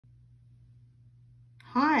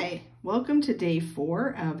Hi, welcome to day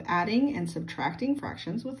 4 of adding and subtracting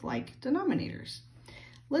fractions with like denominators.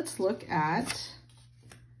 Let's look at,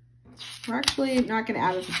 we're actually not going to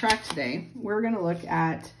add and subtract today. We're going to look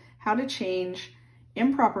at how to change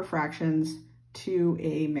improper fractions to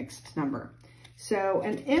a mixed number. So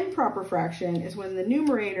an improper fraction is when the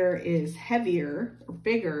numerator is heavier or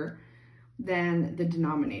bigger than the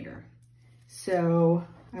denominator. So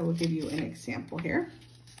I will give you an example here.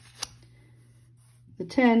 The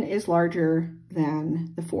 10 is larger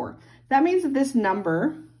than the 4. That means that this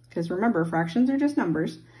number, because remember, fractions are just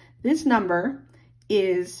numbers, this number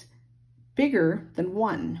is bigger than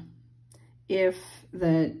 1. If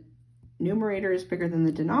the numerator is bigger than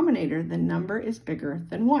the denominator, the number is bigger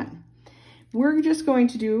than 1. We're just going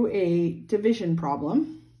to do a division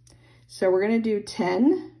problem. So we're going to do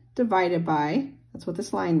 10 divided by, that's what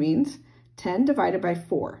this line means, 10 divided by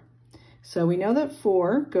 4. So we know that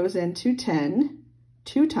 4 goes into 10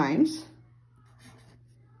 2 times,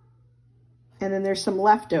 and then there's some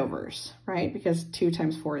leftovers, right? Because 2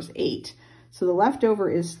 times 4 is 8. So the leftover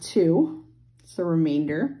is 2, it's the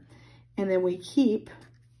remainder, and then we keep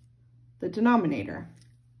the denominator.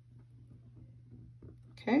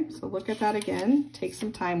 Okay, so look at that again, take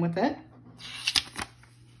some time with it.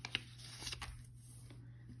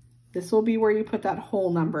 This will be where you put that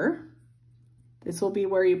whole number. This will be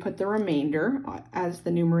where you put the remainder as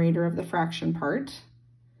the numerator of the fraction part.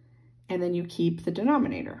 And then you keep the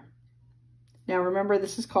denominator. Now remember,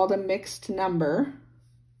 this is called a mixed number,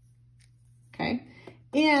 okay?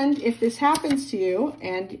 And if this happens to you,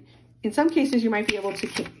 and in some cases you might be able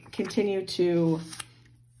to continue to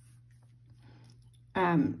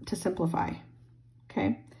simplify,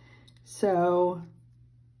 okay? So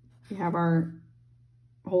we have our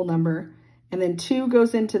whole number, and then 2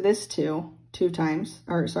 goes into this 2 times,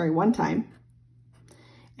 or sorry, 1 time,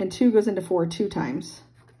 and 2 goes into 4 2 times.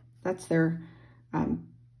 That's their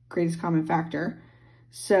greatest common factor.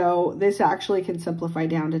 So this actually can simplify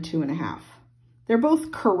down to 2.5. They're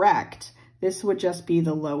both correct. This would just be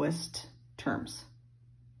the lowest terms.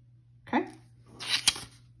 Okay?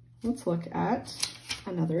 Let's look at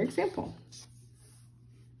another example.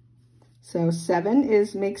 So 7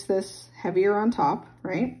 makes this heavier on top,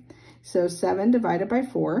 right? So 7 divided by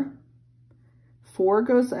 4. 4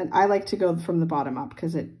 goes, and I like to go from the bottom up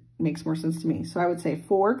because it makes more sense to me. So I would say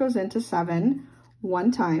 4 goes into 7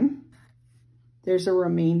 1 time. There's a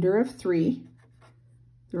remainder of 3.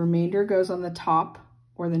 The remainder goes on the top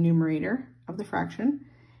or the numerator of the fraction,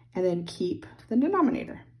 and then keep the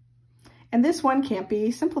denominator. And this one can't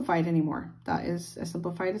be simplified anymore. That is as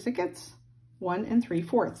simplified as it gets. 1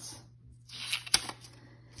 3/4.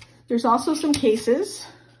 There's also some cases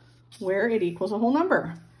where it equals a whole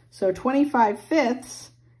number. So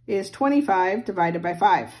 25/5 is 25 divided by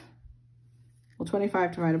 5. Well,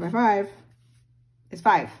 25 divided by 5 is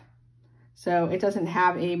 5. So it doesn't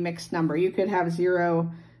have a mixed number. You could have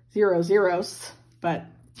 0 zeros, but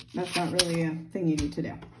that's not really a thing you need to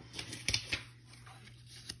do.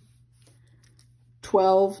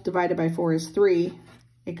 12 divided by 4 is 3.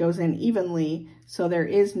 It goes in evenly, so there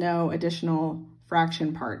is no additional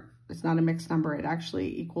fraction part. It's not a mixed number. It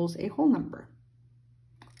actually equals a whole number.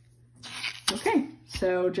 Okay,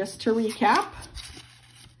 so just to recap,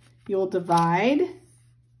 you'll divide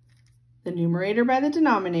the numerator by the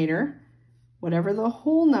denominator. Whatever the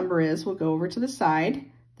whole number is will go over to the side.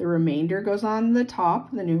 The remainder goes on the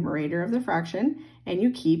top, the numerator of the fraction, and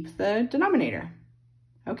you keep the denominator.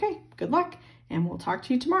 Okay, good luck, and we'll talk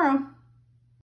to you tomorrow.